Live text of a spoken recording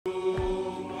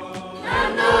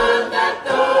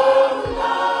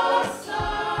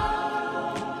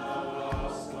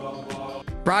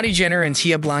Brody Jenner and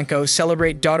Tia Blanco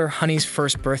celebrate daughter Honey's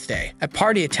first birthday, a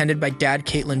party attended by Dad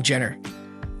Caitlyn Jenner.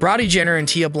 Brody Jenner and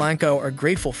Tia Blanco are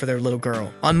grateful for their little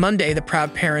girl. On Monday, the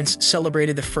proud parents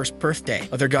celebrated the first birthday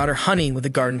of their daughter Honey with a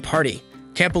garden party.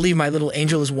 "Can't believe my little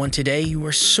angel is one today. You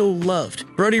are so loved,"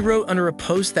 Brody wrote under a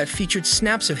post that featured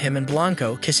snaps of him and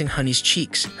Blanco kissing Honey's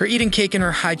cheeks, her eating cake in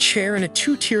her high chair and a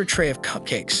two-tier tray of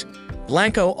cupcakes.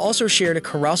 Blanco also shared a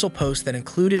carousel post that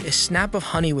included a snap of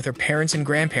Honey with her parents and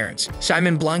grandparents,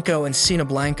 Simon Blanco and Sina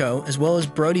Blanco, as well as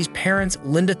Brody's parents,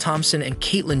 Linda Thompson and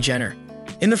Caitlyn Jenner.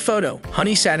 In the photo,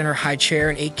 Honey sat in her high chair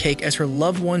and ate cake as her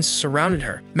loved ones surrounded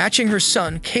her. Matching her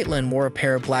son, Caitlyn wore a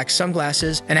pair of black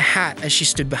sunglasses and a hat as she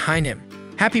stood behind him.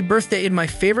 "Happy birthday to my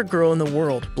favorite girl in the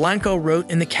world," Blanco wrote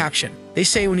in the caption. "They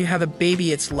say when you have a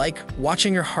baby, it's like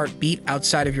watching your heart beat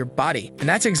outside of your body, and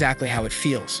that's exactly how it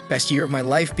feels. Best year of my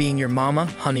life being your mama,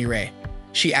 Honey Ray."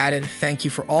 She added, "Thank you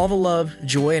for all the love,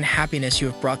 joy, and happiness you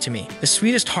have brought to me. The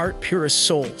sweetest heart, purest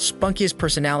soul, spunkiest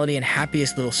personality, and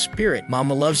happiest little spirit.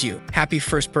 Mama loves you. Happy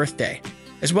first birthday."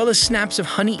 As well as snaps of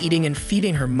Honey eating and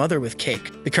feeding her mother with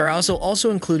cake. The carousel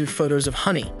also included photos of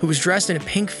Honey, who was dressed in a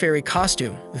pink fairy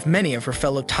costume with many of her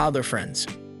fellow toddler friends.